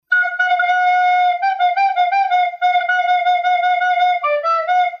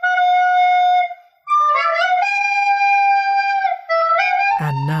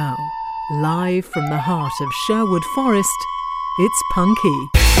Live from the heart of Sherwood Forest, it's Punky.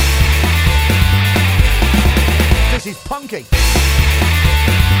 This is Punky.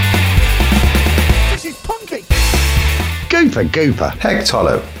 This is Punky. Gooper. Heck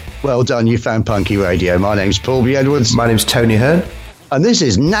Tollo. Well done, you found Punky Radio. My name's Paul B. Edwards. My name's Tony Hearn. And this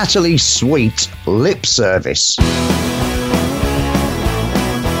is Natalie Sweet, Lip Service.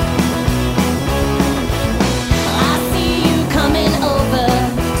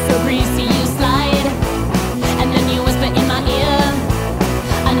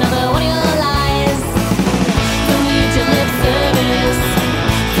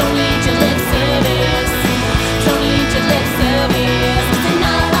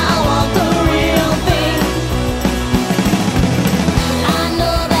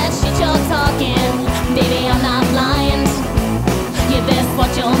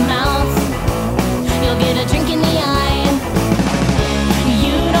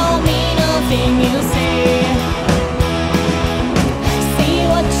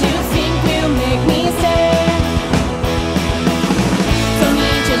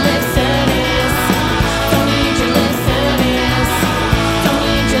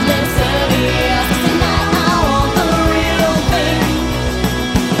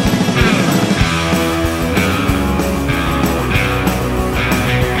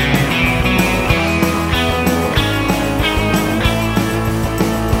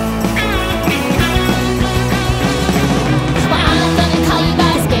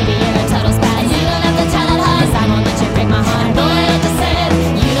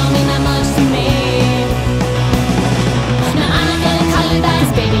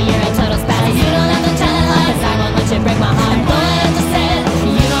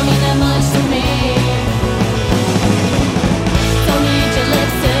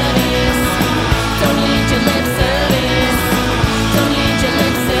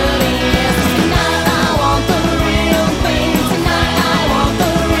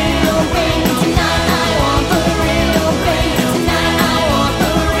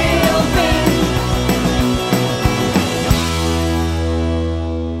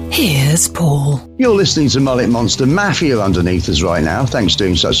 Paul. You're listening to Mullet Monster Mafia underneath us right now. Thanks for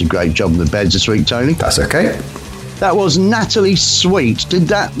doing such a great job on the beds this week, Tony. That's okay. That was Natalie Sweet. Did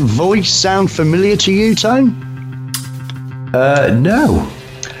that voice sound familiar to you, Tone? No.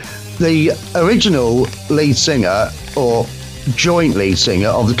 The original lead singer, or joint lead singer,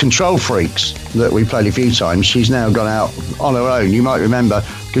 of the Control Freaks that we played a few times, she's now gone out on her own. You might remember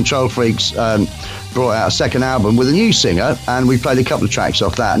Control Freaks brought out a second album with a new singer, and we played a couple of tracks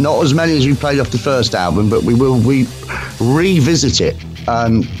off that. Not as many as we played off the first album, but we will revisit it.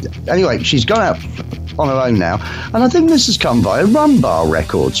 Anyway, she's gone out on her own now, and I think this has come via Rumbar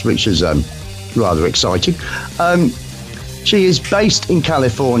Records, which is rather exciting. She is based in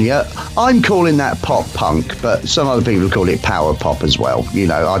California. I'm calling that pop punk, but some other people call it power pop as well. You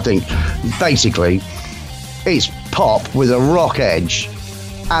know, I think basically it's pop with a rock edge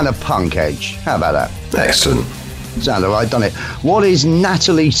and a punk edge. How about that? Excellent. Sound all right, doesn't it? What is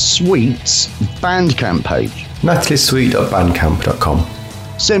Natalie Sweet's Bandcamp page? nataliesweet.bandcamp.com.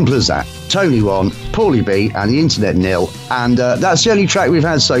 Simple as that. Tony 1, Paulie B, and the internet nil. And that's the only track we've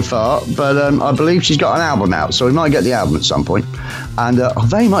had so far, but I believe she's got an album out, so we might get the album at some point. And I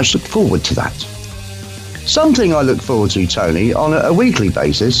very much look forward to that. Something I look forward to, Tony, on a weekly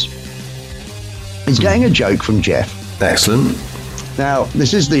basis is getting a joke from Jeff. Excellent. Now,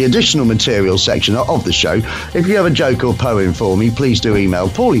 this is the additional material section of the show. If you have a joke or poem for me, please do email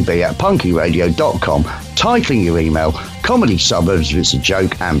paulieb@punkyradio.com, titling your email Comedy Suburbs if it's a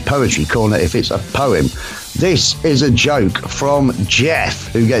joke, and Poetry Corner if it's a poem. This is a joke from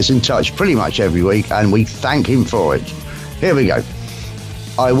Jeff, who gets in touch pretty much every week, and we thank him for it. Here we go.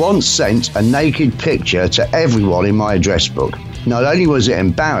 I once sent a naked picture to everyone in my address book. Not only was it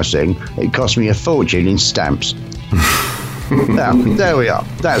embarrassing, it cost me a fortune in stamps. Now, there we are.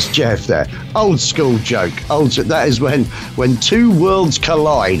 That's Jeff there. Old school joke. That is when two worlds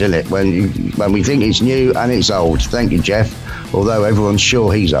collide, isn't it? When we think it's new and it's old. Thank you, Jeff. Although everyone's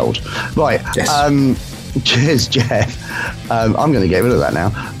sure he's old. Right. Yes. Cheers, Jeff. I'm going to get rid of that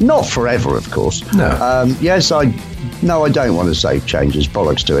now. Not forever, of course. No. Yes, I don't want to save changes.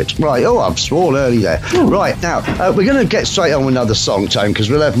 Bollocks to it. Right. Oh, I've sworn early there. Ooh. Right. Now, we're going to get straight on with another song, Tone,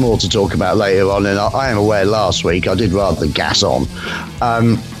 because we'll have more to talk about later on. And I am aware last week I did rather gas on.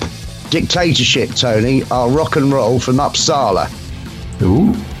 Dictatorship, Tony, are rock and roll from Uppsala.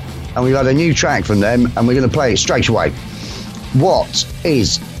 Ooh. And we've had a new track from them, and we're going to play it straight away. What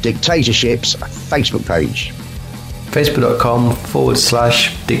is Dictatorship's Facebook page?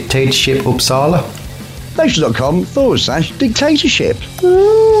 Facebook.com/Dictatorship Uppsala. Facebook.com/dictatorship.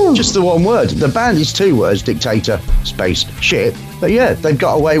 Just the one word. The band is 2 words, dictator space ship. But yeah, they've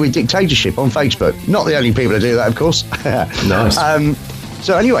got away with dictatorship on Facebook. Not the only people to do that, of course. Nice.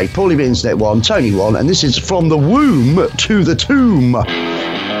 So anyway, Paulie B Internet 1, Tony 1, and this is From the Womb to the Tomb.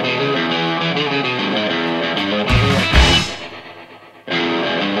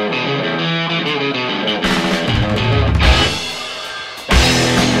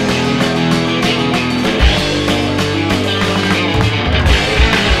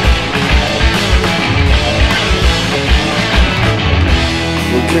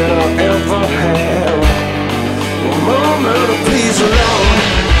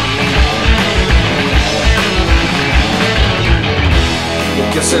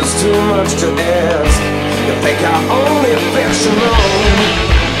 It's too much to ask. You think I only affection on,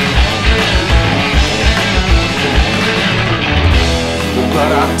 but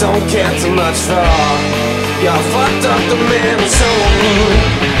I don't care too much for your fucked up the man soul.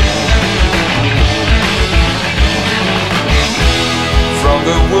 From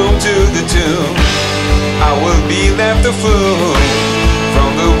the womb to the tomb, I will be left a fool.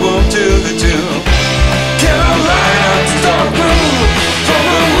 From the womb to the tomb, can I light up the dark room? From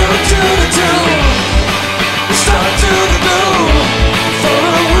the womb to the tomb, start to the moon. From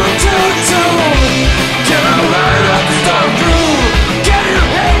the womb to the tomb, can I light up the dark room? Can you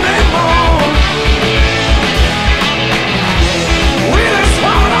hear me moan? With a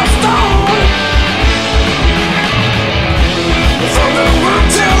sword of stone. From the womb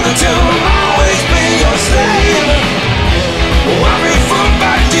to the tomb, I'll always be your slave. I'll be fooled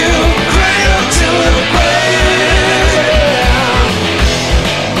by you, cradle to the grave.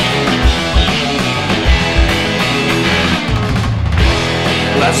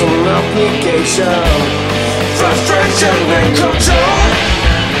 Life's an application, frustration and control.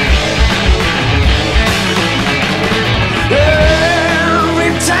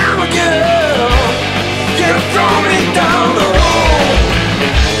 Every time I get up, you throw me down the road.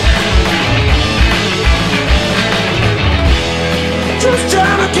 Just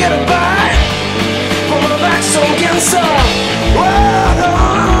trying to get a bite, but my back's against the wall.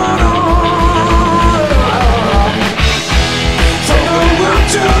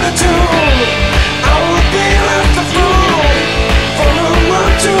 To the tomb, I will be left a fool. From the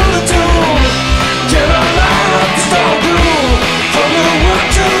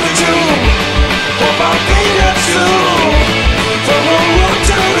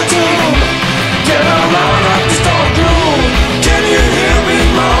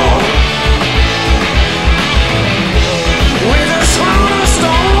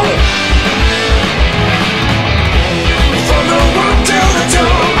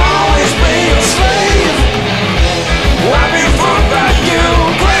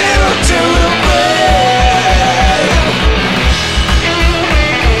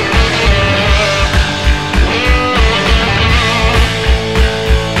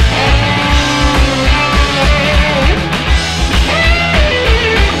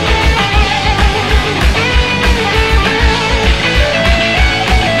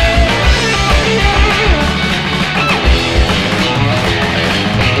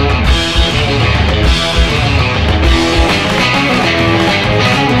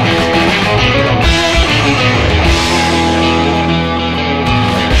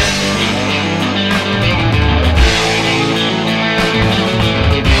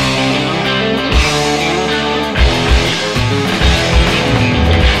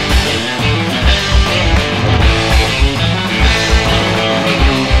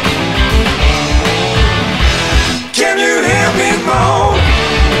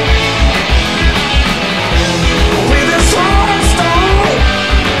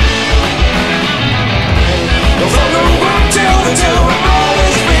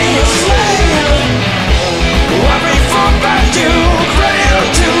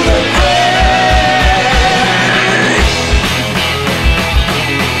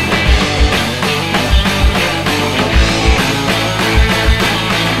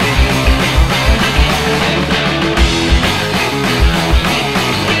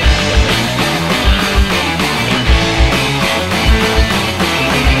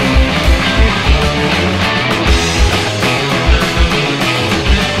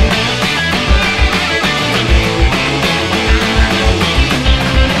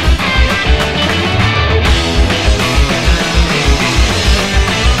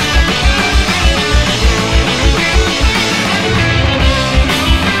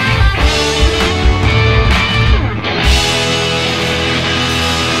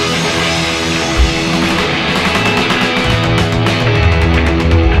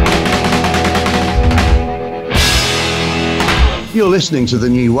you're listening to the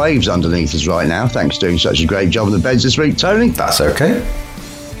new waves underneath us right now, thanks for doing such a great job on the beds this week, Tony. That's okay.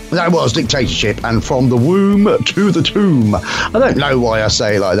 That was Dictatorship and From the Womb to the Tomb. I don't know why I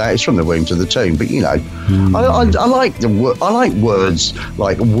say it like that. It's from the womb to the tomb, but I like words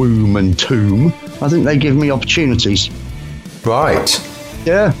like womb and tomb. I think they give me opportunities. Right.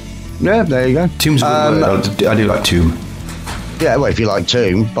 Yeah, there you go. Tomb's a good word. I do like tomb. Yeah, well, if you like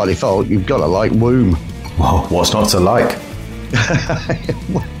tomb, by default, you've got to like womb. Well, what's not to like?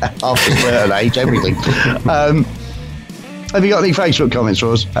 After a certain age, everything. Have you got any Facebook comments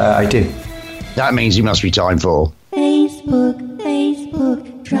for us? I do. That means it must be time for...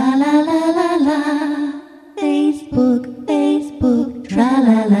 Facebook, tra-la-la-la-la. Facebook,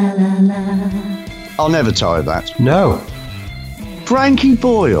 tra-la-la-la-la. I'll never tire of that. No. Frankie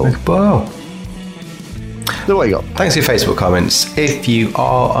Boyle. Wow. So what you got? Thanks for your Facebook comments. If you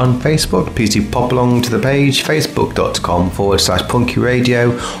are on Facebook, please do pop along to the page, facebook.com/Punky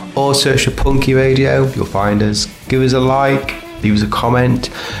Radio, or search for Punky Radio. You'll find us. Give us a like, leave us a comment.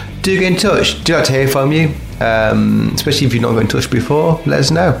 Do get in touch. Do like to hear from you, especially if you've not got in touch before. Let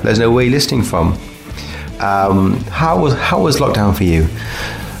us know. Let us know where you're listening from. How was lockdown for you?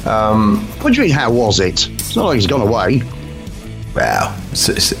 What do you mean, how was it? It's not like it's gone away. Well,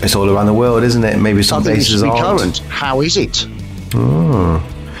 it's all around the world, isn't it? Maybe some places aren't. Current. How is it?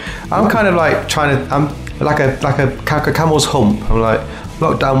 I'm kind of like I'm like a camel's hump. I'm like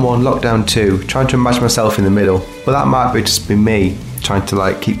lockdown 1, lockdown 2, trying to imagine myself in the middle. But that might be just be me trying to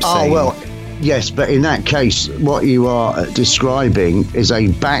like keep saying. Oh well, yes, but in that case, what you are describing is a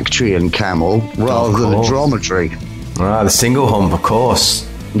Bactrian camel rather than a dromedary. The single hump, of course.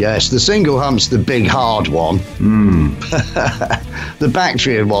 Yes, the single hump's the big hard one. The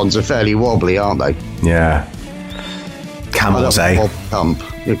Bactrian ones are fairly wobbly, aren't they? Yeah. Camels, eh? Hump.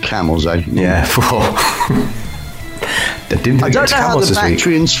 Your camels, eh? Yeah. I don't know how the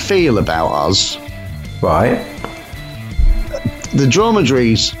Bactrians feel about us. Right. The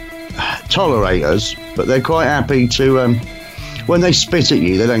dromedaries tolerate us, but they're quite happy to. When they spit at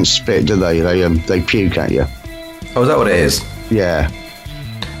you, they don't spit, do they? They puke at you. Oh, is that what it is? Yeah.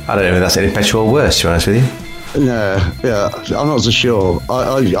 I don't know if that's any better or worse, to be honest with you. No, yeah, I'm not so sure.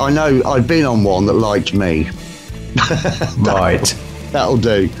 I know I've been on one that liked me. Right. That'll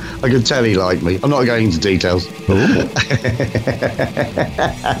do. I can tell he liked me. I'm not going into details.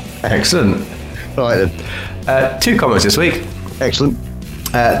 Excellent. Right then. 2 comments this week. Excellent.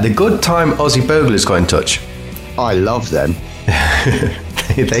 The Good Time Aussie Burglars got in touch. I love them.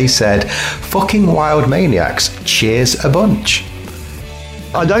 They said, fucking wild maniacs, cheers a bunch.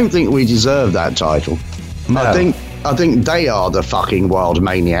 I don't think we deserve that title. No. I think they are the fucking wild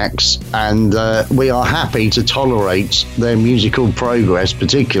maniacs, and we are happy to tolerate their musical progress,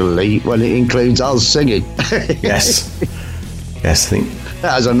 particularly when it includes us singing. Yes. Yes, I think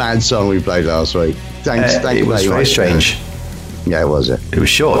that was a mad song we played last week. Thanks it was very strange. Yeah, was it? It was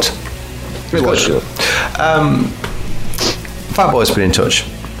short. It was short. Fat Boy's been in touch.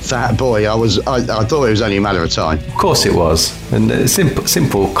 Fat Boy, I thought it was only a matter of time. Of course it was. And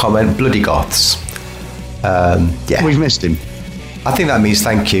simple comment, bloody goths. Yeah. We've missed him. I think that means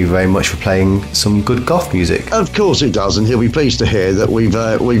thank you very much for playing some good goth music. Of course it does, and he'll be pleased to hear that we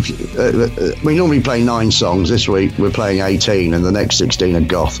normally play 9 songs. This week we're playing 18, and the next 16 are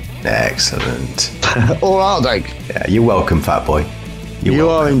goth. Excellent. Or are they? Yeah, you're welcome, Fat Boy. You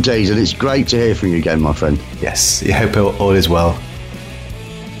are indeed, and it's great to hear from you again, my friend. Yes, I hope all is well.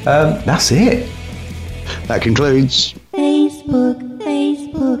 That's it. That concludes Facebook,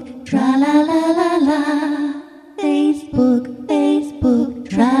 tra-la-la-la-la. Facebook,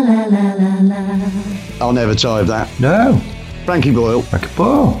 tra-la-la-la-la. I'll never tire of that. No. Frankie Boyle. Frankie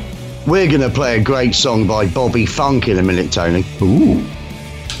Boyle. We're going to play a great song by Bobby Funk in a minute, Tony. Ooh.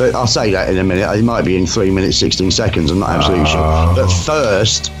 But I'll say that in a minute. It might be in 3 minutes, 16 seconds. I'm not absolutely sure. But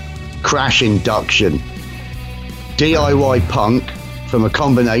first, Crash Induction. DIY punk from a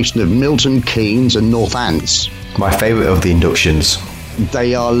combination of Milton Keynes and Northants. My favourite of the inductions.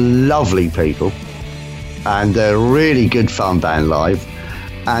 They are lovely people, and they're a really good fun band live.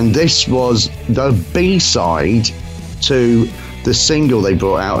 And this was the B-side to the single they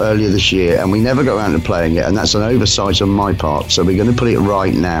brought out earlier this year, and we never got around to playing it, and that's an oversight on my part, so we're going to put it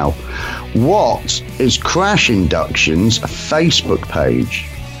right now. What is Crash Induction's Facebook page?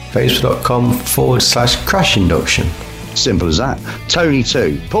 Facebook.com/Crash Induction. Simple as that. Tony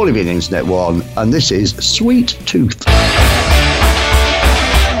 2, Paulie being Internet 1, and this is Sweet Tooth.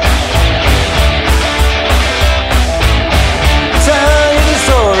 Tell you the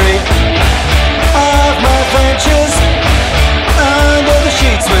story of my adventures under the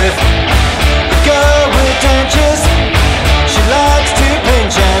sheets with the girl with dentures. She lied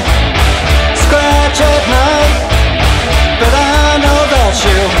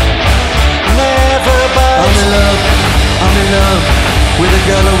love with a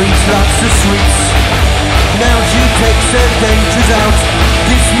girl who eats lots of sweets. Now she takes her dangers out,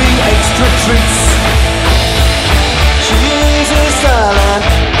 gives me extra treats. She uses style and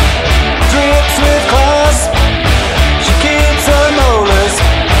drips with class. She keeps her molars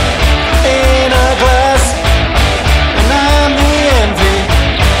in a glass, and I'm the envy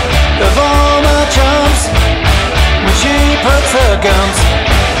of all my charms when she puts her gums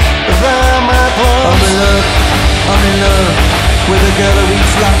around my palms. I'm in love with a girl who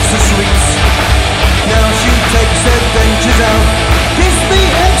eats lots of sweets. Now she takes her dentures out, gives me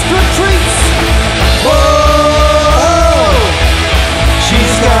extra treats. Whoa,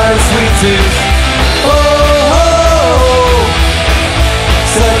 she's got a sweet tooth. Whoa,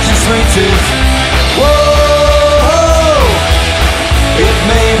 such a sweet tooth. Whoa, it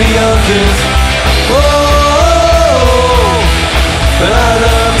may be uncouth. Whoa, but I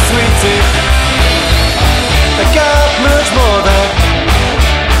love a sweet tooth. I got much more than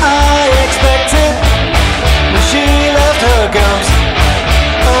I expected when she left her gums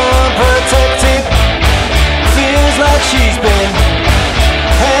unprotected. Feels like she's been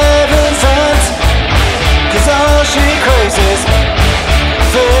heaven sent, 'cause all she craves is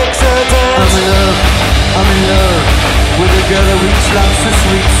fix her dance. I'm in love with a girl who eats lots of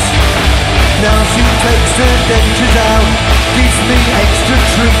sweets. Now she takes her dentures out, gives me extra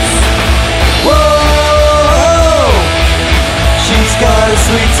treats. Whoa, she's got a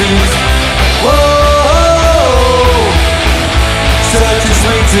sweet tooth. Whoa, such a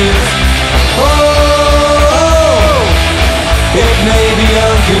sweet tooth. Whoa, it may be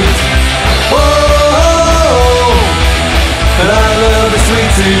uncouth. Whoa, but I love a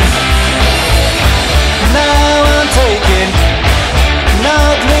sweet tooth. Now I'm taking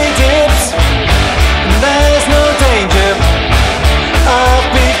nightly dips. There's no danger of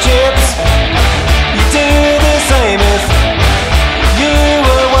big chips. You do the same if you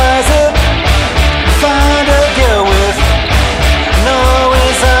were wiser. Find a girl with no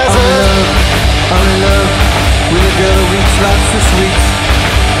incisor. I'm in love with a girl who eats lots of sweets.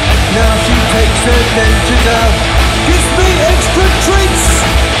 Now she takes her dentures out, gives me extra treats.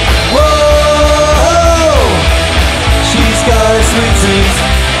 Whoa, she's got a sweet tooth.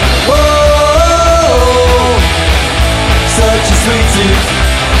 Whoa, such a sweet tooth.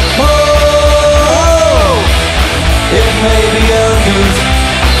 Whoa, it may be uncouth.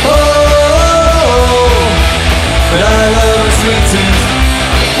 Whoa, but I love a sweet tooth.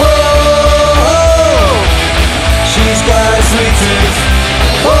 Whoa, she's got a sweet tooth.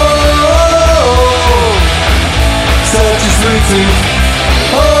 Whoa, such a sweet tooth.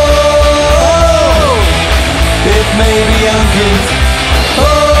 Whoa, it may be uncouth.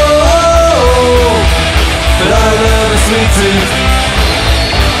 Whoa, but I love a sweet tooth.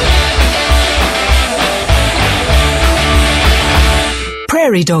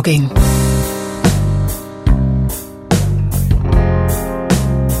 Prairie dogging.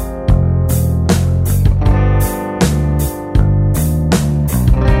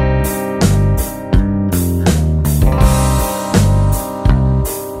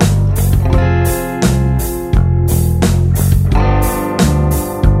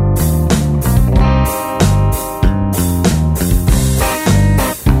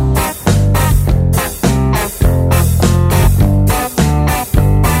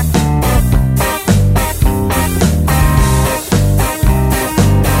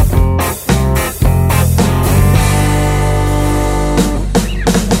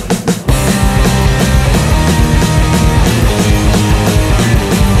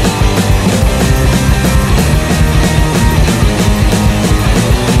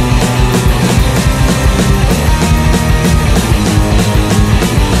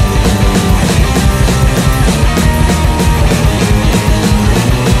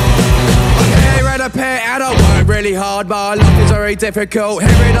 Hard, my life is very difficult.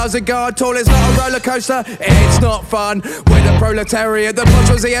 Here does a guard tall, it's not a roller coaster. It's not fun. With the proletariat, the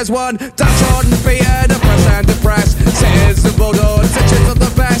bourgeoisie has won. Downtrodden, beaten, oppressed and depressed. Citizens of Bordeaux, sections of the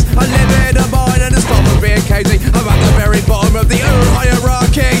best. I live in a mine and it's far from being cagey. I'm at the very bottom of the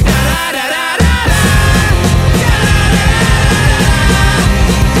hierarchy.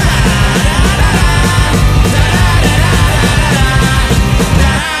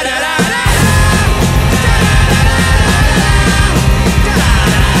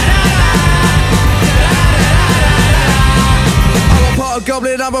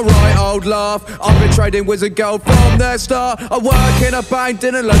 Goblin, I'm a right old laugh. I've been trading wizard gold from the start. I work in a bank,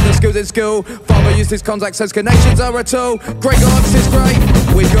 didn't learn the skills in school. Father used his contacts, says connections are a tool. Great odds is great.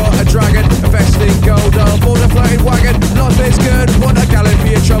 We've got a dragon, investing gold on board a floating wagon. Life is good, want a gallon for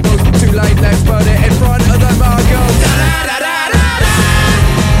your troubles. Too late, let's burn it in front of the Margals.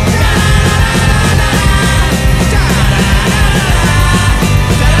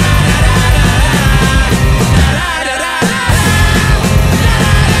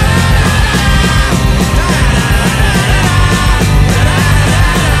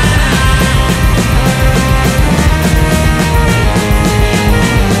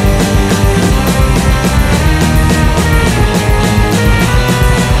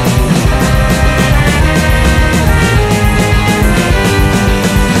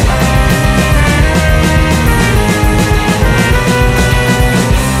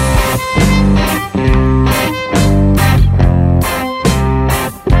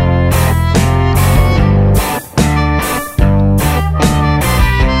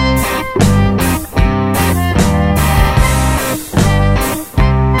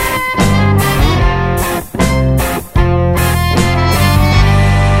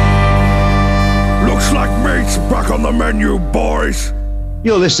 Looks like meat's back on the menu, boys.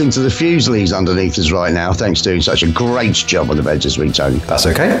 You're listening to the Fusilies underneath us right now. Thanks for doing such a great job on the bed this week, Tony. That's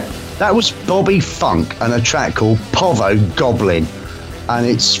okay. That was Bobby Funk and a track called Povo Goblin. And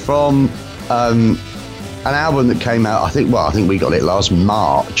it's from an album that came out, I think we got it last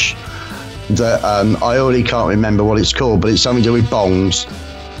March. That I already can't remember what it's called, but it's something to do with bongs,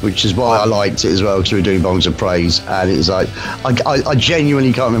 which is why I liked it as well, because we were doing Bongs of Praise, and it's like I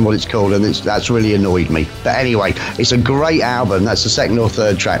genuinely can't remember what it's called, and that's really annoyed me. But anyway, it's a great album. That's the second or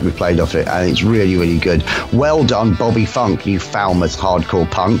third track we played off it, and it's really, really good. Well done, Bobby Funk, you Falmouth hardcore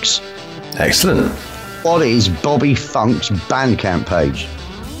punks. Excellent. What is Bobby Funk's Bandcamp page?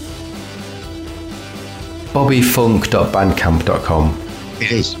 bobbyfunk.bandcamp.com.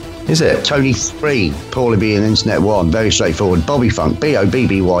 It is. Is it? Tony 3, Paulie B and Internet 1. Very straightforward. Bobby Funk,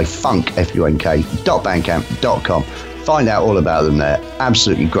 B-O-B-B-Y, Funk, F-U-N-K, .bandcamp.com. Find out all about them there.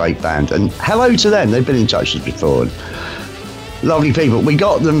 Absolutely great band. And hello to them. They've been in touch with us before. Lovely people. We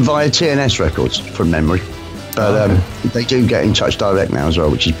got them via TNS Records, from memory. But they do get in touch direct now as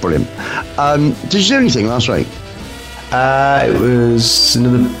well, which is brilliant. Did you do anything last week? It was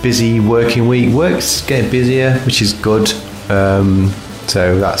another busy working week. Work's getting busier, which is good.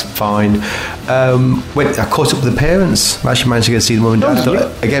 So that's fine. I caught up with the parents. I actually managed to go see the mum and dad. I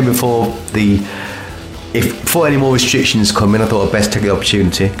thought, again, before any more restrictions come in, I thought I'd best take the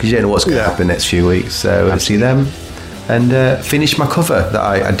opportunity, because you don't know what's going to happen the next few weeks. So I see them and finished my cover that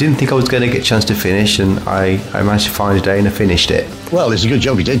I didn't think I was going to get a chance to finish, and I managed to find a day and I finished it. Well, it's a good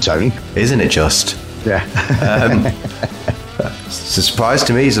job you did, Tony. Isn't it just? Yeah. It's a surprise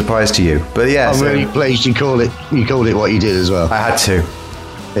to me, a surprise to you. But yeah, I'm really pleased you called it what you did as well. I had to.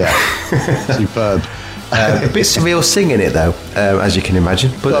 Yeah. Superb. A bit surreal singing it though, as you can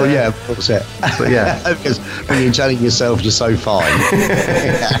imagine. But, well, yeah, of course, yeah. But yeah. Because when you're telling yourself you're so fine.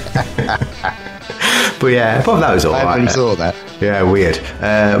 But yeah, apart from that was all right. I hadn't really thought that. Yeah, weird.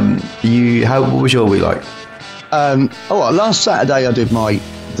 What was your week like? Last Saturday I did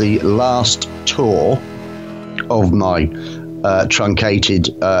the last tour of my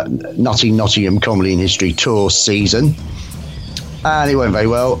truncated Nutty Nottingham Comedy and History tour season, and it went very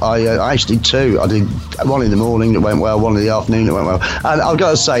well. I actually did two. I did one in the morning that went well, one in the afternoon that went well, and I've got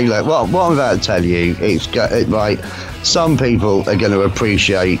to say, look, what I'm about to tell you, right, some people are going to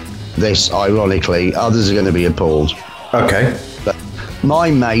appreciate this ironically, others are going to be appalled. Okay. But my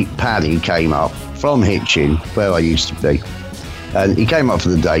mate Paddy came up from Hitchin, where I used to be, and he came up for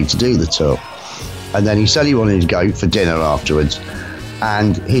the day to do the tour. And then he said he wanted to go for dinner afterwards.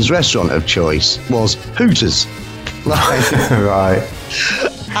 And his restaurant of choice was Hooters. Right.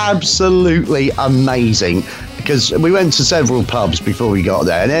 Absolutely amazing. Because we went to several pubs before we got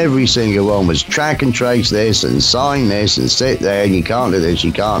there, and every single one was track and trace this and sign this and sit there and you can't do this,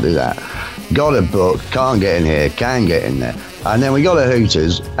 you can't do that. Got a book, can't get in here, can get in there. And then we got to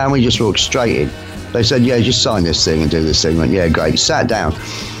Hooters and we just walked straight in. They said, yeah, just sign this thing and do this thing. I went, yeah, great. Sat down.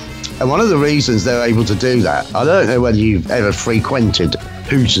 And one of the reasons they're able to do that, I don't know whether you've ever frequented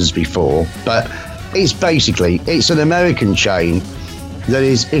Hooters before, but it's an American chain that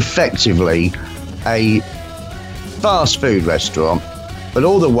is effectively a fast food restaurant, but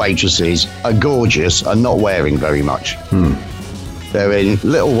all the waitresses are gorgeous and not wearing very much. They're in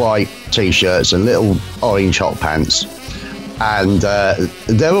little white t-shirts and little orange hot pants, and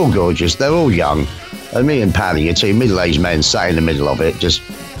they're all gorgeous, they're all young, and me and Paddy are two middle-aged men sat in the middle of it, just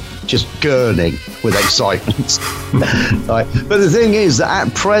gurning with excitement. Right. But the thing is that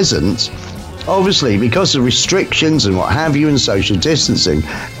at present, obviously, because of restrictions and what have you and social distancing,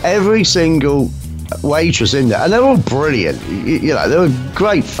 every single waitress in there, and they're all brilliant, they're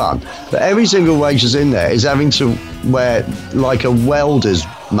great fun, but every single waitress in there is having to wear like a welder's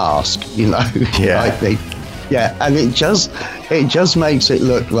mask, Yeah. And it just makes it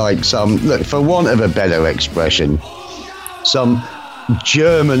look like for want of a better expression, some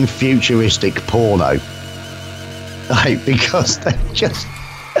German futuristic porno, because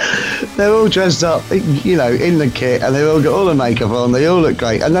they're all dressed up, in the kit, and they've all got all the makeup on, they all look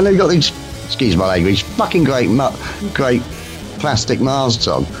great, and then they've got these, excuse my language, fucking great plastic masks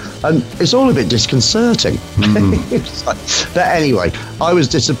on, and it's all a bit disconcerting. But anyway, I was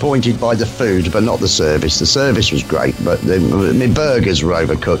disappointed by the food, but not the service. The service was great, but my burgers were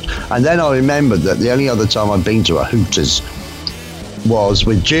overcooked. And then I remembered that the only other time I'd been to a Hooters was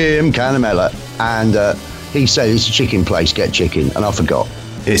with Jim Canamella, and he said it's a chicken place, get chicken, and I forgot.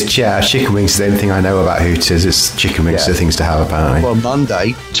 Chicken wings is the only thing I know about Hooters. It's chicken wings are things to have, apparently. Well,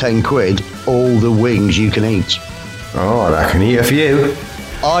 Monday, 10 quid, all the wings you can eat. Oh, I can eat a few.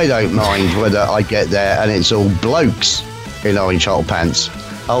 I don't mind whether I get there and it's all blokes in orange hot pants,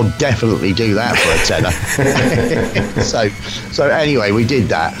 I'll definitely do that for a tenner. So anyway, we did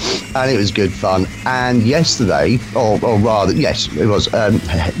that, and it was good fun. And yesterday, or rather, yes, it was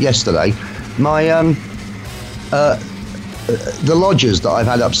yesterday, my the lodgers that I've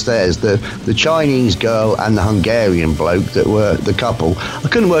had upstairs, the Chinese girl and the Hungarian bloke that were the couple, I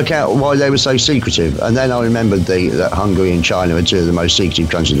couldn't work out why they were so secretive. And then I remembered that Hungary and China are two of the most secretive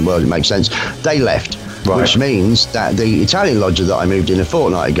countries in the world. It makes sense. They left. Right. Which means that the Italian lodger that I moved in a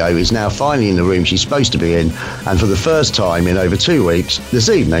fortnight ago is now finally in the room she's supposed to be in, and for the first time in over 2 weeks, this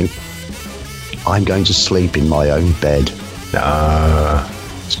evening, I'm going to sleep in my own bed.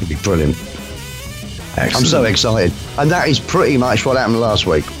 It's going to be brilliant. Excellent. I'm so excited. And that is pretty much what happened last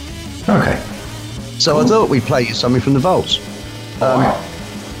week. Okay. So I thought we'd play you something from the vaults.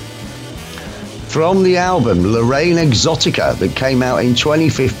 From the album Lorraine Exotica that came out in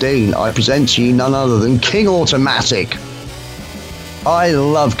 2015, I present to you none other than King Automatic. I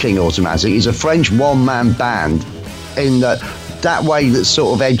love King Automatic. He's a French one-man band in that way that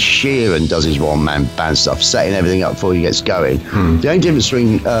sort of Ed Sheeran does his one-man band stuff, setting everything up before he gets going. The only difference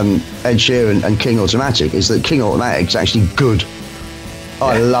between Ed Sheeran and King Automatic is that King Automatic's actually good.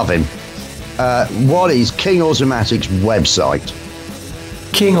 I love him. What is King Automatic's website?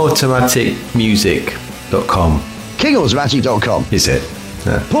 KingAutomaticMusic.com. KingAutomatic.com. Is it?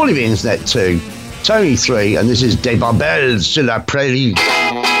 Yeah. Paulie the Internet 2, Tony 3, and this is Des Barbels sur la Prairie.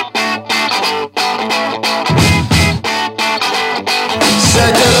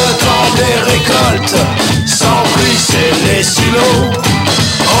 C'était le temps des récoltes, sans pluie c'est les silos.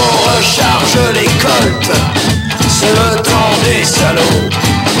 On recharge les coltes, c'est le temps des salauds.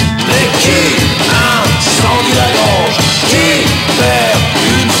 Mais qui incendie la grange, qui perd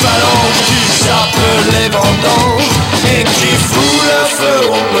une phalange, qui sape les vendanges et qui fout le feu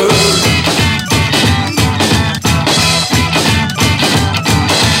au bleu.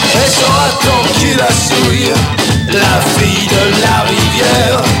 Et sera-t-on qui la souille, la fille de la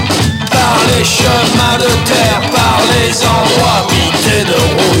rivière, par les chemins de terre, par les endroits mités de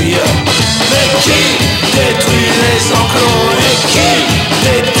rouille. Mais qui détruit les enclos et qui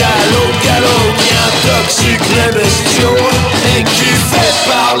détale au galop, qui intoxique les bestiaux et qui fait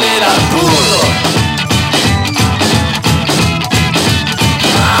parler la poudre.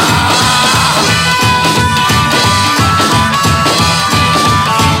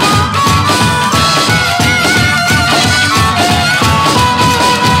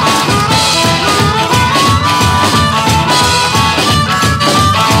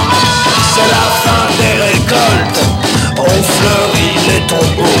 On fleurit les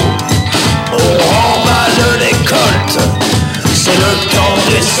tombeaux, on remballe les coltes, c'est le temps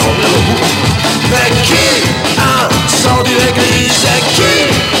des sanglots. Mais qui incendie l'église et qui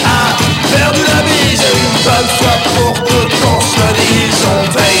a perdu la mise? Une bonne fois pour toutes qu'on se le dise, on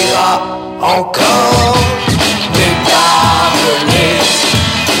veillera encore des barbelés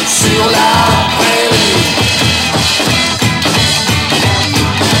sur la prairie.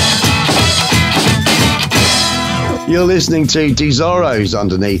 You're listening to Desoros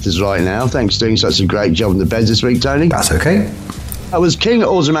underneath us right now. Thanks for doing such a great job in the beds this week, Tony. That's okay. That was King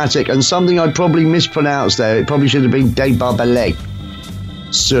Automatic, and something I probably mispronounced there. It probably should have been Des Barbelés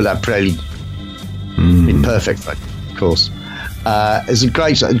sur la Prairie. Imperfect, of course. It's a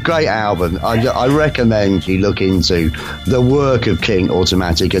great album. I recommend you look into the work of King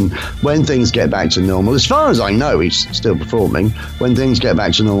Automatic, and when things get back to normal, as far as I know, he's still performing. When things get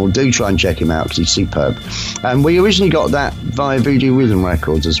back to normal, do try and check him out because he's superb. And we originally got that via Voodoo Rhythm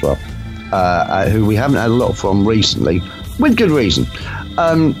Records as well, who we haven't had a lot from recently, with good reason.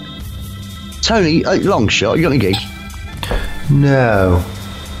 Tony, long shot, you got any gigs? No.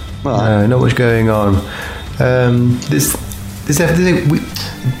 Right. No, not much going on.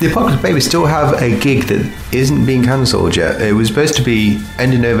 The Apocalypse Baby still have a gig that isn't being cancelled yet. It was supposed to be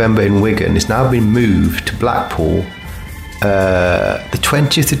end of November in Wigan. It's now been moved to Blackpool the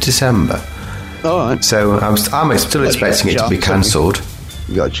 20th of December. All right. So I'm still expecting it to be cancelled.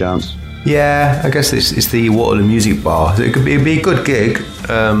 You got a chance. Yeah, I guess it's the Waterloo Music Bar. So it'd be a good gig,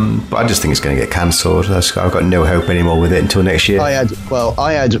 but I just think it's going to get cancelled. I've got no hope anymore with it until next year. I had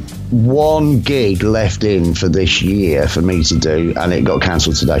one gig left in for this year for me to do, and it got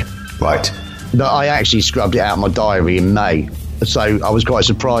cancelled today. Right. But I actually scrubbed it out of my diary in May, so I was quite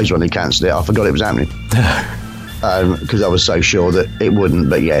surprised when they cancelled it. I forgot it was happening because I was so sure that it wouldn't.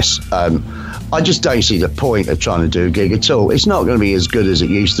 But yes, I just don't see the point of trying to do a gig at all. It's not going to be as good as it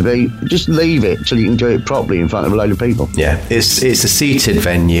used to be. Just leave it till you can do it properly in front of a load of people. Yeah, it's a seated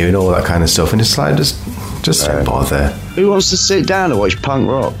venue and all that kind of stuff, and it's like just don't bother. Who wants to sit down and watch punk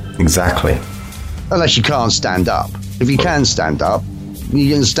rock? Exactly. Unless you can't stand up. If you can stand up, you're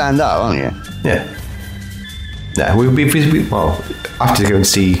going to stand up, aren't you? Yeah. No, well, after going to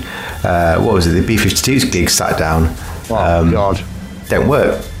see, what was it, the B-52's gig sat down. God. Don't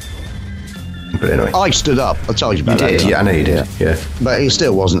work. But anyway. I stood up. I told you about that. You did, yeah, I know you did, yeah. But it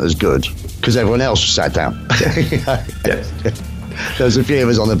still wasn't as good, because everyone else sat down. Yeah. There was a few of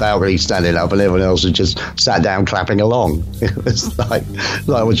us on the balcony standing up, and everyone else had just sat down clapping along. It was like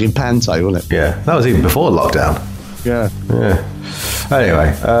watching Panto, wasn't it? Yeah, that was even before lockdown. Yeah.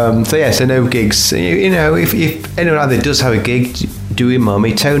 Anyway, so no gigs. You know, if anyone out there does have a gig, do email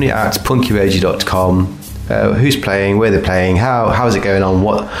me, tony@punkyradio.com. Who's playing? Where they're playing? How is it going on?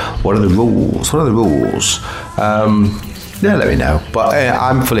 What are the rules? What are the rules? Yeah, let me know. But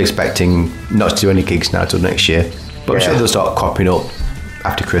I'm fully expecting not to do any gigs now till next year. But I'm sure they'll start cropping up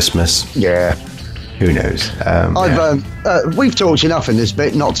after Christmas. Yeah. Who knows? We've talked enough in this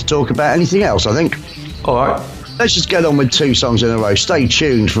bit not to talk about anything else, I think. All right. Let's just get on with 2 songs in a row. Stay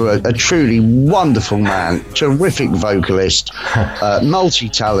tuned for a truly wonderful man, terrific vocalist,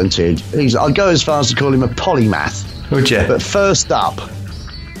 multi-talented. I'll go as far as to call him a polymath. Would you? But first up,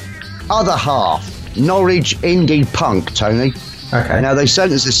 Other Half, Norwich indie punk, Tony. Okay. Now, they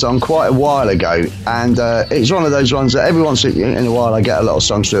sent us this song quite a while ago, and it's one of those ones that every once in a while I get a lot of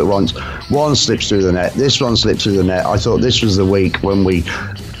songs through at once. One slips through the net, this one slips through the net. I thought this was the week when we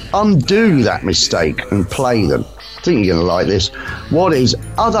undo that mistake and play them. I think you're going to like this. What is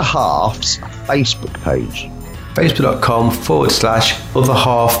Other Half's Facebook page? Facebook.com/Other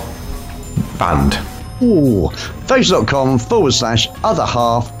Half Band. Ooh, Facebook.com/Other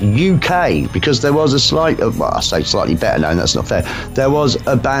Half UK, because there was a I say slightly better known, that's not fair. There was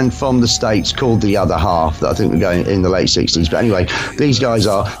a band from the States called The Other Half that I think were going in the late 60s. But anyway, these guys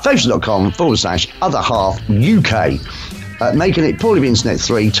are Facebook.com/Other Half UK. Making it Paulie Internet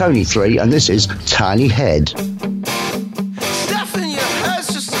 3, Tony 3, and this is Tiny Head. Stuff in your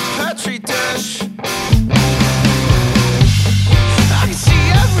head's just a petri dish. I can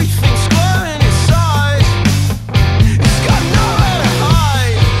see everything squaring inside. It's got nowhere to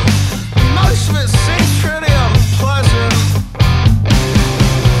hide. Most of it seems pretty unpleasant.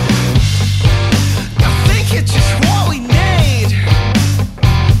 I think it's just what we need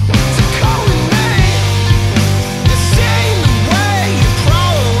to come with me. This ain't the way you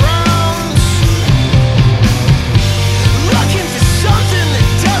prowl around, looking for something that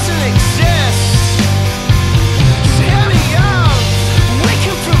doesn't exist. So hear me out, we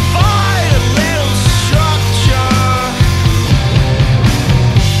can provide a little structure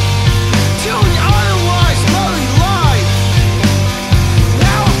to an otherwise lonely life.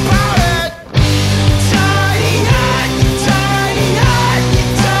 Now about it, tiny head, tiny head,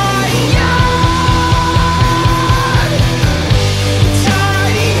 tiny head.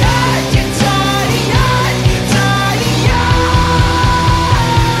 Tiny head, you tiny head, tiny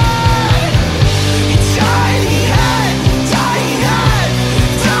head. You tiny head, tiny head,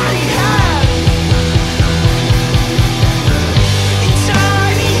 tiny head. You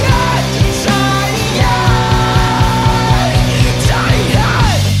tiny head, you tiny head, tiny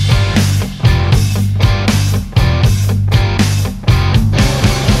head.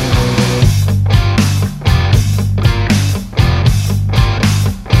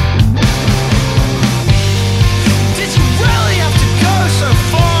 Did you really have to go so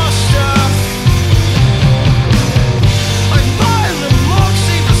far, stuff? I admire the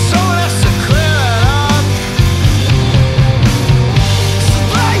moxie, but someone has to clear it up. So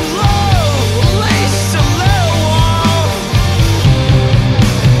lay low, at least a little while.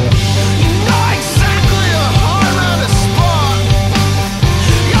 You know exactly the harm of the spot.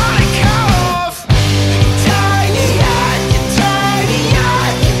 You ought to count off. Tiny head, you tiny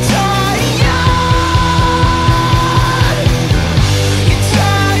head, you tiny head. You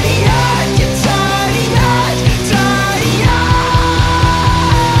tiny head, you tiny head, tiny head.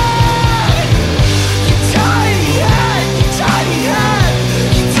 You tiny head, you tiny head,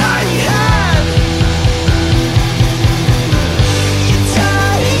 you tiny head. You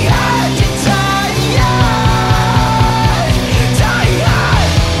tiny head, you tiny head, tiny head.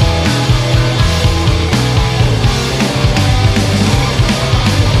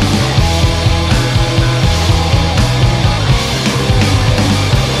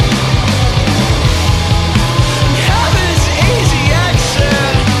 Heaven's easy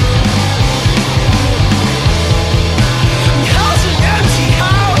exit. Hell's an empty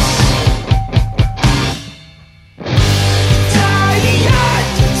house. Tiny head,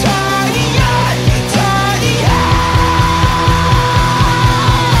 tiny head, tiny head.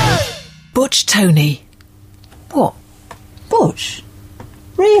 Butch Tony. What? Butch?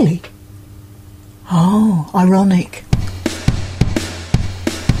 Really? Oh, ironic.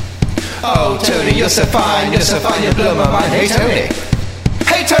 Oh, Tony, you're so fine, you blow my mind. Hey, Tony.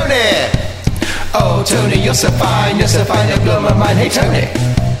 Hey, Tony. Oh, Tony, you're so fine, you blow my mind. Hey, Tony.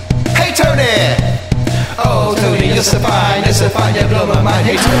 Hey, Tony. Oh, Tony, you're so fine, you blow my mind.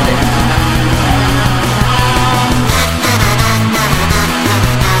 Hey, Tony.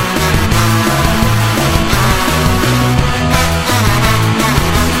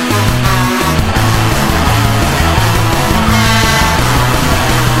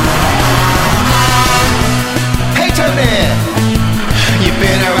 You've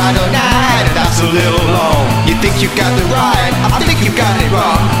been around all night, and that's a little long. You think you got the right, I think you got it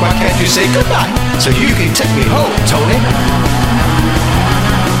wrong. Why can't you say goodbye, so you can take me home, Tony?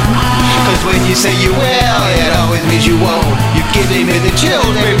 Cause when you say you will, it always means you won't. You're giving me the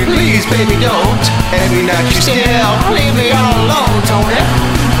chills, baby, please, baby, don't. Every night you still leave me all alone, Tony.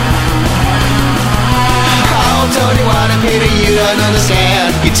 Oh, Tony, what a pity you don't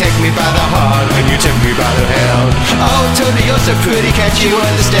understand. You take me by the heart when you take me by the hand. Oh, Tony, you're so pretty, can't you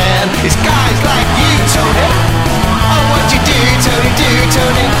understand? It's guys like you, Tony. Oh, what you do, Tony,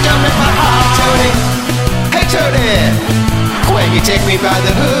 don't break my heart, Tony. Hey, Tony, when you take me by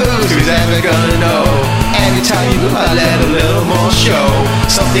the who's ever gonna know? Anytime you let a little more show,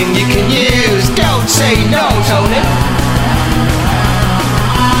 something you can use, don't say no, Tony.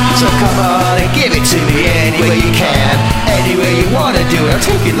 So come on and give it to me any way you can. Any way you wanna do it, I'll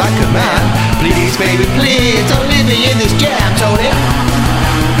take it like a man. Please, baby, please, don't leave me in this jam, Tony.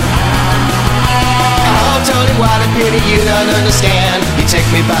 Oh, Tony, what a pity you don't understand. You take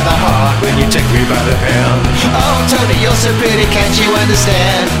me by the heart when you take me by the hand. Oh, Tony, you're so pretty, can't you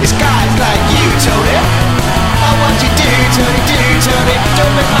understand? It's guys like you, Tony. Oh, what you do, Tony, don't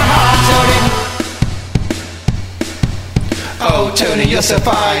break my heart, Tony. Oh, Tony, you're so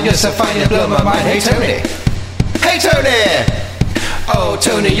fine, you blow my mind. Hey, Tony. Hey, Tony. Oh,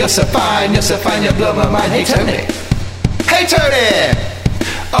 Tony, you're so fine, you blow my mind. Hey, Tony. Hey, Tony.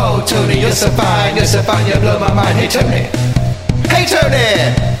 Oh, Tony, you're so fine, you blow my mind. Hey, Tony. Hey,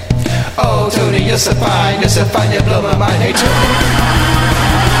 Tony. Oh, Tony, you're so fine, you blow my mind. Hey, Tony.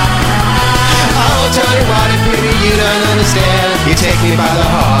 Oh, Tony, what a pity you don't understand. You take me by the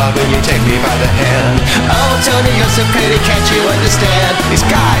heart when you take me by the hand. Oh, Tony, you're so pretty, can't you understand? It's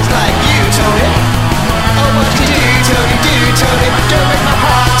guys like you, Tony. Oh, what you do, Tony, don't break my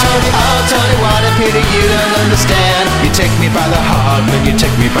heart, Tony. Oh, Tony, what a pity you don't understand. You take me by the heart when you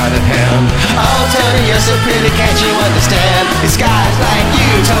take me by the hand. Oh, Tony, you're so pretty, can't you understand? It's guys like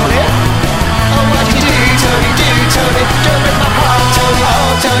you, Tony. Oh, what you do, Tony, don't break my heart, Tony.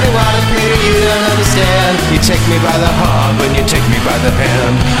 Oh, Tony, what a pity you don't understand. You take me by the heart when you take me by the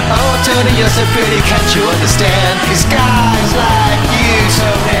hand. Oh, Tony, you're so pretty, can't you understand? It's guys like you,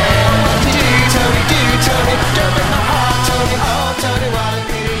 Tony. Oh, what you do, Tony, don't break my heart, Tony. Oh, Tony, what a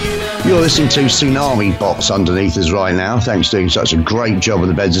pity you don't. You're listening to Tsunami Box underneath us right now. Thanks for doing such a great job on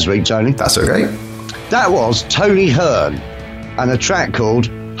the beds this week, Tony. That's okay. That was Tony Hearn and a track called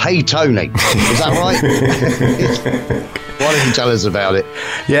Hey Tony. Is that right? Why don't you tell us about it?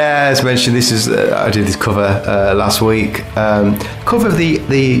 Yeah, as mentioned, this is I did this cover last week. Cover of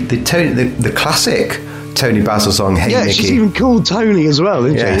the classic Tony Basil song, Hey yeah, Nicky. She's even called Tony as well,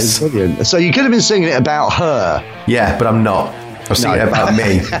 isn't yes. she? It's brilliant. So you could have been singing it about her. Yeah, but I'm not. I'm singing it about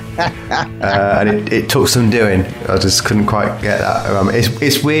me. And it took some doing. I just couldn't quite get that.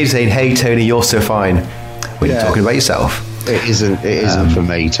 It's weird saying, Hey Tony, you're so fine, when you're talking about yourself. It isn't for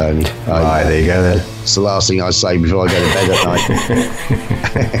me, Tony. Right, there you go then. It's the last thing I say before I go to bed at night.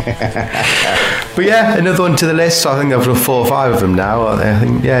 But yeah, another one to the list. So I think I've done 4 or 5 of them now. I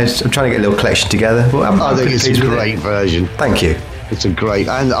think, I'm trying to get a little collection together. Well, I think it's a great version. Thank you. It's a great,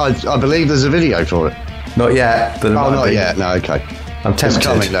 and I believe there's a video for it. Not yet. But not yet. No, okay. I'm tempted. It's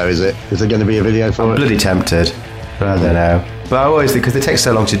coming though, is it? Is there going to be a video for it? I'm bloody tempted. But I don't know. But I always think, because it takes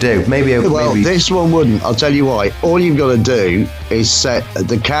so long to do. Maybe. This one wouldn't. I'll tell you why. All you've got to do is set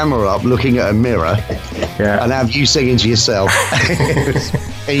the camera up looking at a mirror and have you singing to yourself.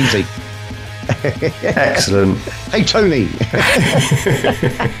 Easy. Excellent. Hey, Tony.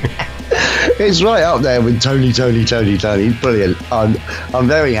 It's right up there with Tony. Brilliant. I'm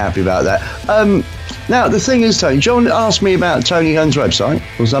very happy about that. Now, the thing is, Tony, John asked me about Tony Hearn's website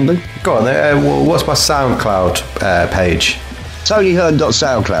or something. Go on then. What's my SoundCloud page?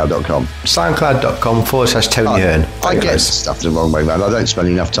 TonyHearn.soundcloud.com. SoundCloud.com/Tony Hearn. I get stuff the wrong way round. I don't spend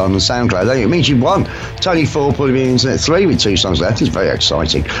enough time on SoundCloud. It means you've won. Tony 4 putting me in Internet 3 with 2 songs left. It's very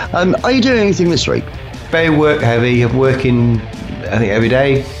exciting. Are you doing anything this week? Very work heavy. I'm working, I think, every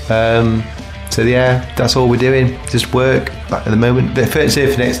day. So yeah, that's all we're doing. Just work at the moment. The first year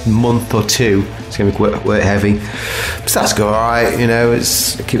for the next month or two, it's going to be work heavy. But that's all right, you know.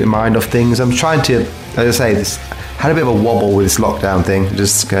 It's keep my mind off things. I'm trying to, as I say, had a bit of a wobble with this lockdown thing.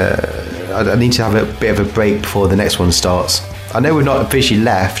 Just I need to have a bit of a break before the next one starts. I know we're not officially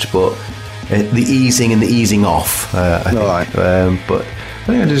left, but the easing and the easing off. I think. Right. But I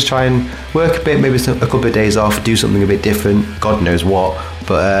think I'll just try and work a bit, maybe a couple of days off, do something a bit different. God knows what.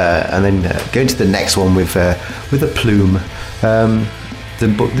 But and then go into the next one with a plume.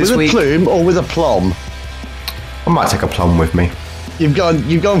 This week, with a plume or with a plum? I might take a plum with me. You've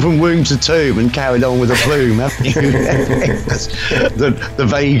gone from womb to tomb and carried on with a plume, haven't you? the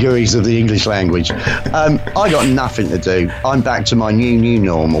vagaries of the English language. I got nothing to do. I'm back to my new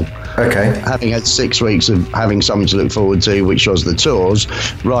normal. Okay. Having had 6 weeks of having something to look forward to, which was the tours,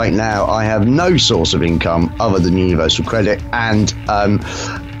 right now I have no source of income other than Universal Credit, and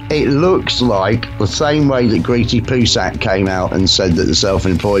it looks like the same way that Greety Pusak came out and said that the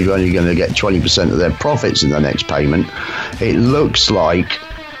self-employed are only going to get 20% of their profits in the next payment. It looks like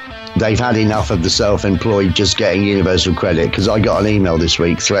they've had enough of the self-employed just getting Universal Credit, because I got an email this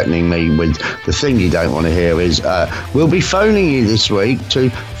week threatening me with the thing you don't want to hear is, we'll be phoning you this week to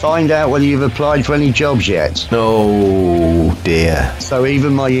find out whether you've applied for any jobs yet. Oh dear. So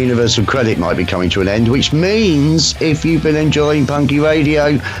even my Universal Credit might be coming to an end, which means if you've been enjoying Punky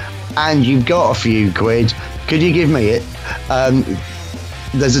Radio and you've got a few quid, could you give me it?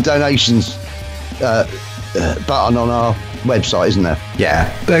 There's a donations button on our website, isn't there? Yeah.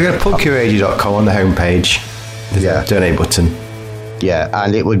 Go to punkyradio.com on the homepage. There's a donate button. Yeah,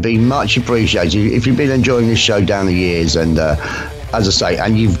 and it would be much appreciated if you've been enjoying this show down the years, and as I say,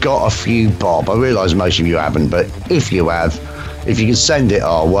 and you've got a few bob. I realise most of you haven't, but if you have, if you can send it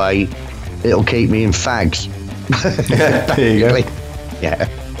our way, it'll keep me in fags. There you go. Yeah.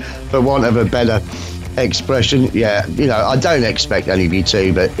 For want of a better expression, yeah, you know, I don't expect any of you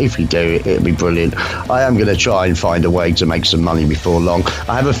to, but if you do, it'll be brilliant. I am going to try and find a way to make some money before long.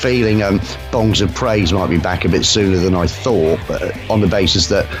 I have a feeling Bongs of Praise might be back a bit sooner than I thought, on the basis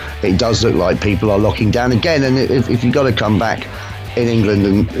that it does look like people are locking down again, and if you've got to come back in England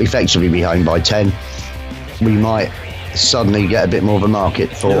and effectively be home by 10, we might suddenly get a bit more of a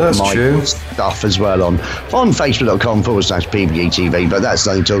market for my stuff as well on facebook.com/PBGTV, but that's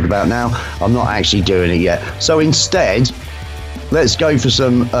nothing to talk about now. I'm not actually doing it yet. So instead, let's go for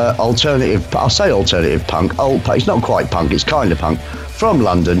some alternative, I'll say alternative punk, old punk. It's not quite punk, it's kind of punk, from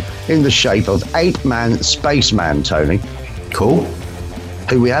London, in the shape of Ape Man Spaceman, Tony. Cool.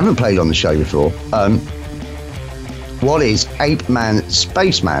 Who we haven't played on the show before. What is Ape Man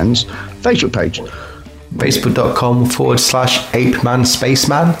Spaceman's Facebook page? Facebook.com/Ape-Man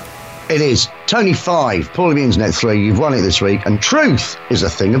Spaceman. It is. Tony 5, Paul of the Internet 3, you've won it this week, and truth is a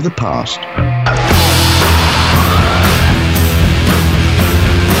thing of the past.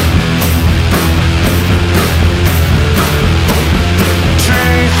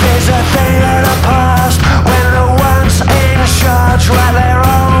 Truth is a thing of the past, when the ones in charge write their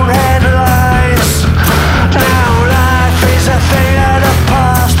own headlines. Now life is a thing of the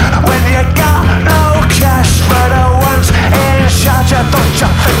past, when you got no cash for the ones in charge. I thought you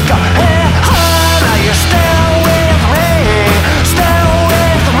think I'm here, are you still with me? Still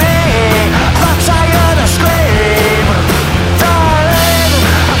with me? That's how you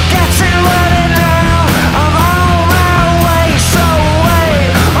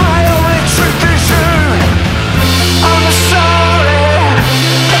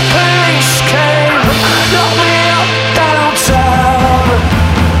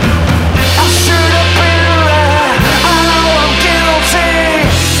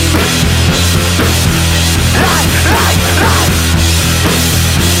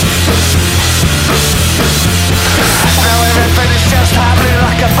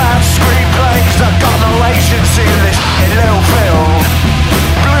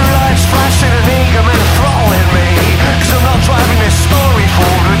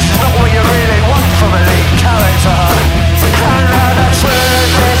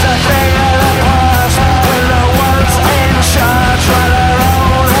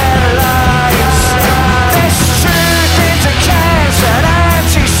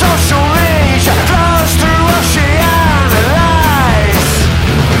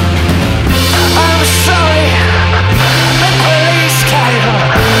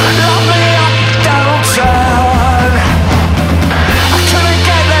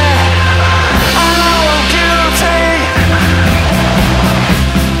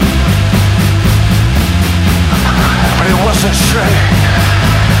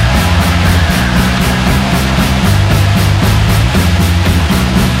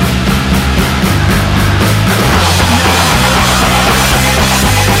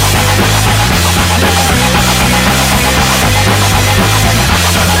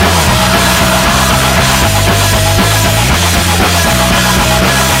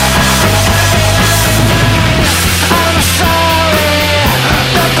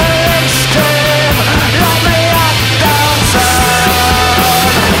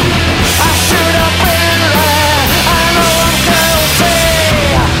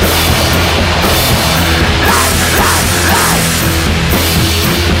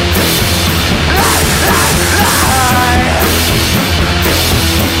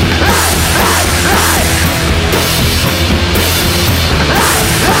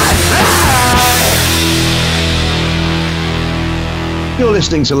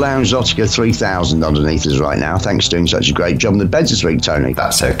listening to Lounge Zotica 3000 underneath us right now. Thanks for doing such a great job on the bed this week, Tony.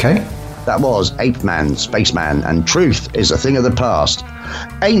 That's okay. That was Ape Man, Spaceman, and Truth is a Thing of the Past.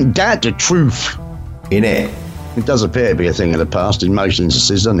 Ain't that the truth? In it. It does appear to be a thing of the past in most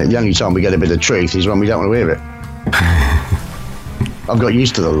instances, doesn't it? The only time we get a bit of truth is when we don't want to hear it. I've got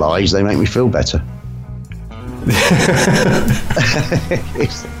used to the lies. They make me feel better.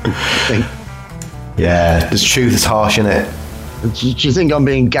 Yeah, the truth is harsh, isn't it? Do you think I'm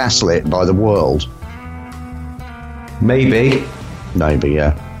being gaslit by the world? Maybe. Maybe,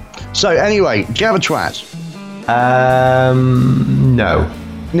 yeah. So, anyway, do you have a twat? No.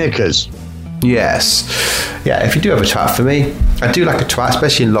 Knickers? Yes. Yeah, if you do have a twat for me, I do like a twat,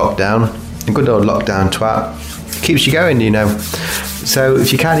 especially in lockdown. A good old lockdown twat. Keeps you going, you know. So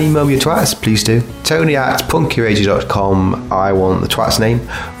if you can email me your twats, please do. Tony@punkyradio.com. I want the twat's name,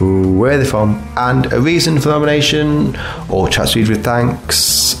 where they're from, and a reason for the nomination, or chats read with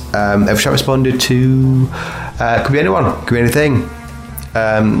thanks. Every chat responded to could be anyone, could be anything.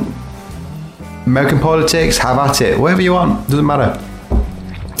 American politics, have at it. Whatever you want, doesn't matter.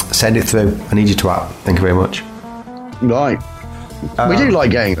 Send it through. I need your twat. Thank you very much. Right. We do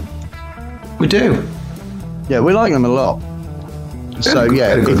like getting them. We do. Yeah, we like them a lot. So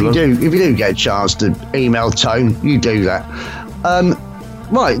yeah, if you do get a chance to email Tone, you do that.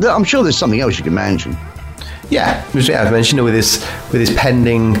 Right, I'm sure there's something else you can mention. Yeah, as I mentioned, with this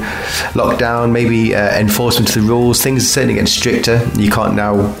pending lockdown, maybe enforcement of the rules, things are certainly getting stricter. You can't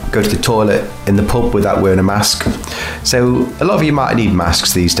now go to the toilet in the pub without wearing a mask. So a lot of you might need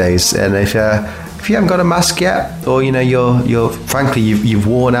masks these days, and if you haven't got a mask yet, or you know you've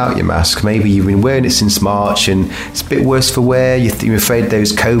worn out your mask, maybe you've been wearing it since March and it's a bit worse for wear, you're afraid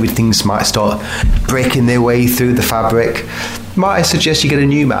those COVID things might start breaking their way through the fabric, might I suggest you get a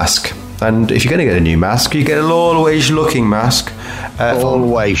new mask. And if you're going to get a new mask, you get an always looking mask.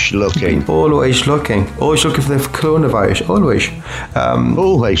 Always looking for the coronavirus.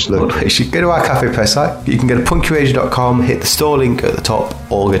 Always looking. You go to our Cafe Press site. You can go to punkyradio.com, hit the store link at the top,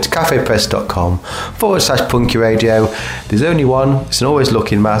 or go to cafepress.com/punkyradio. There's only one. It's an always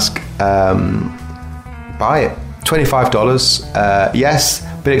looking mask. Buy it. $25. Yes,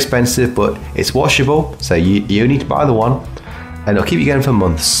 a bit expensive, but it's washable. So you need to buy the one, and it'll keep you going for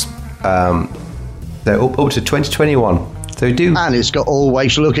months. They're up to 2021. So do, and it's got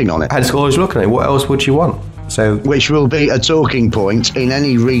always looking on it. And it's got always looking on it. What else would you want? So, which will be a talking point in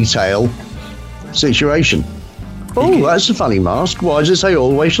any retail situation. Oh, that's a funny mask. Why does it say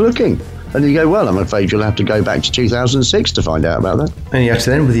always looking? And you go, well, I'm afraid you'll have to go back to 2006 to find out about that. And you have to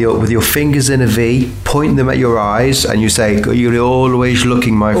then, with your fingers in a V, point them at your eyes, and you say, "You're always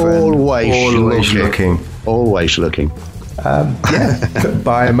looking, my friend. Always looking. Always looking."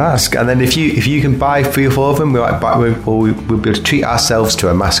 Buy a mask, and then if you can buy 3 or 4 of them, we'll be able to treat ourselves to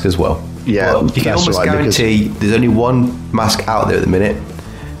a mask as well. Yeah, well, you can almost guarantee there's only one mask out there at the minute,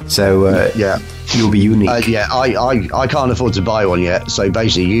 so you'll be unique. I can't afford to buy one yet, so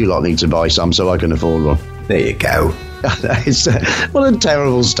basically you lot need to buy some so I can afford one. There you go. What a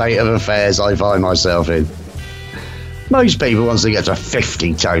terrible state of affairs I find myself in. Most people, once they get to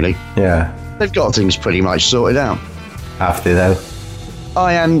 50, Tony, they've got things pretty much sorted out. After though,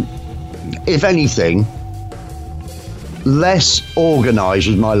 I am, if anything, less organised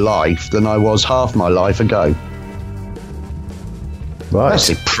with my life than I was half my life ago. Right. That's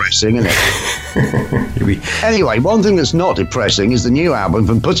depressing, isn't it? Anyway, one thing that's not depressing is the new album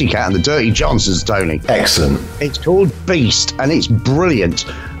from Pussycat and the Dirty Johnsons, Tony. Excellent. It's called Beast, and it's brilliant.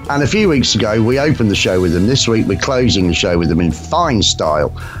 And a few weeks ago, we opened the show with them. This week, we're closing the show with them in fine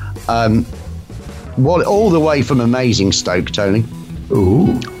style. All the way from Amazing Stoke, Tony.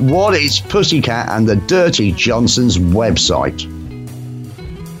 Ooh. What is Pussycat and the Dirty Johnsons website?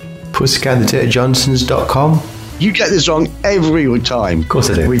 Pussycatandthedirtyjohnsons.com. You get this wrong every time. Of course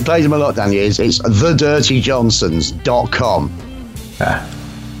I do. We've played them a lot down the years. It's thedirtyjohnsons.com.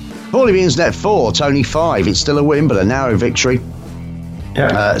 Paulie Beans Net 4, Tony 5. It's still a win, but a narrow victory.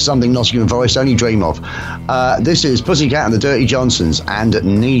 Yeah. Something Nottingham Forest only dream of. This is Pussycat and the Dirty Johnsons and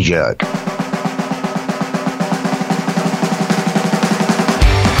Knee Jerk.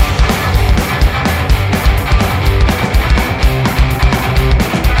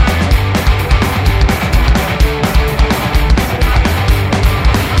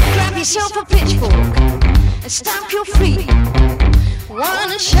 Stamp your feet.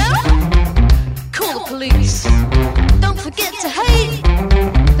 Wanna shout? Call the police. Don't forget to hate.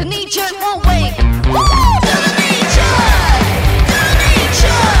 The knee jerk won't wait. Woo! Do the knee jerk! Do the knee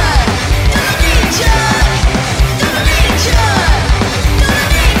jerk! Do the knee jerk! Do the knee jerk! Do the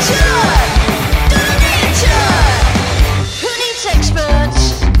knee jerk! Do the knee jerk! Who needs experts?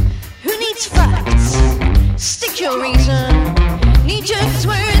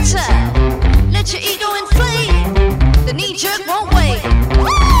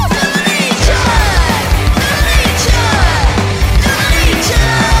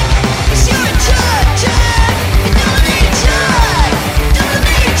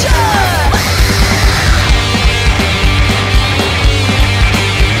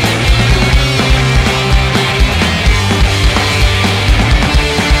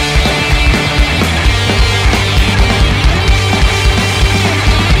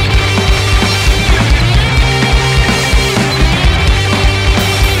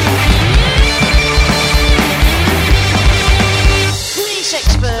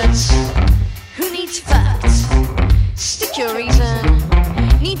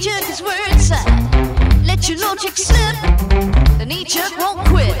 knee jerk is where it's at. Let your logic slip. The knee jerk won't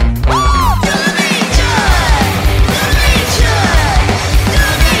quit. Oh, do the knee jerk. Do the knee jerk. Do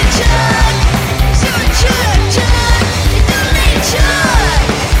the knee jerk. Do the jerk, jerk. Do the knee jerk.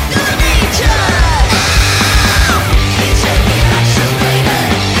 Do the knee jerk. Knee jerk reaction, baby.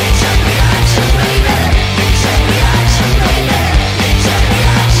 Knee jerk reaction, baby. Knee jerk reaction, baby. Knee jerk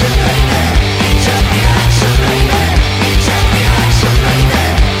reaction, baby. Knee jerk reaction, baby. Knee jerk reaction, baby.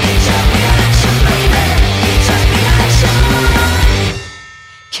 Knee jerk reaction, baby. Knee jerk reaction.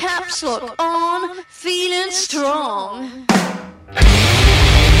 Caps lock on, feeling strong.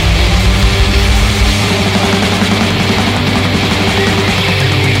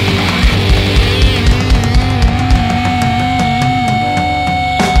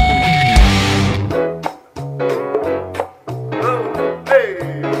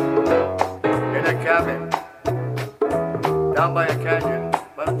 In a cabin, down by a canyon,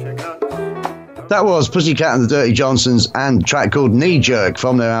 bunch of guns. That was Pussycat and the Dirty Johnsons and a track called Knee Jerk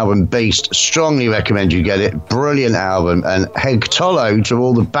from their album Beast. Strongly recommend you get it. Brilliant album, and Heg Tolo to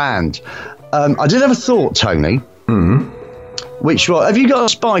all the band. I did have a thought, Tony. Which one? Have you got a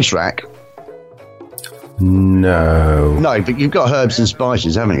spice rack? No. No, but you've got herbs and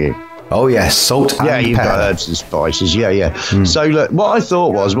spices, haven't you? Oh, yes, salt and Yeah, you've pepper. got herbs and spices. Yeah. So, look, what I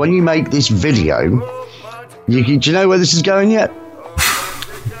thought was, when you make this video, do you know where this is going yet?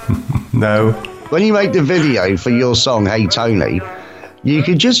 No. When you make the video for your song, Hey Tony, you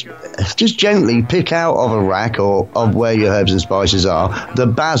could just gently pick out of a rack or of where your herbs and spices are, the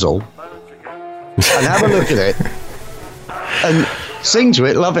basil, and have a look at it, and sing to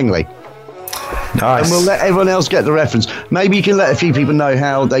it lovingly. Nice. And we'll let everyone else get the reference. Maybe you can let a few people know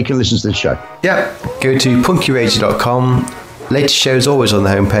how they can listen to the show. Yeah, go to punkyradio.com. Latest shows always on the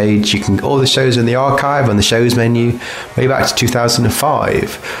homepage. All the shows in the archive on the shows menu, way back to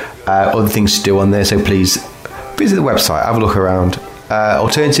 2005. Other things to do on there, so please visit the website, have a look around.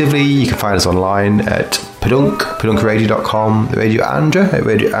 Alternatively, you can find us online at punkradio.com, Radio Andra at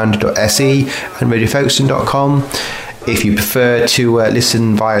radioandra.se, and radiofolkston.com. If you prefer to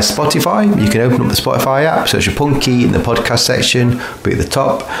listen via Spotify, you can open up the Spotify app, search for Punky in the podcast section, be at the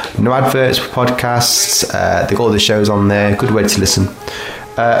top. No adverts for podcasts. They've got all the shows on there. Good way to listen.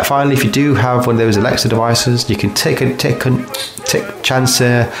 Finally, if you do have one of those Alexa devices, you can take a chance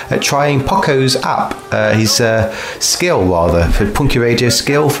at trying Poco's app. His skill, rather, for Punky Radio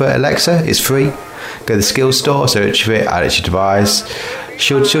skill for Alexa is free. Go to the skill store, search for it, add it to your device.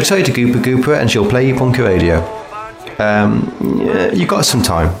 She'll tell you to Gooper Gooper, and she'll play you Punky Radio. You've got some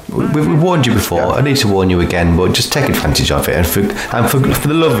time. We've warned you before. I need to warn you again, but just take advantage of it, and for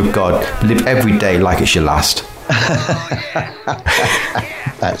the love of God, live every day like it's your last.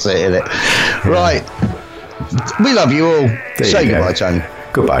 That's it, isn't it? Right. We love you all. Say goodbye, Tony.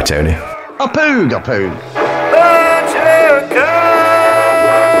 Goodbye, Tony. A poog, a poog.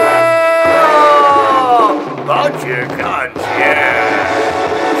 Bunch of guns, yeah.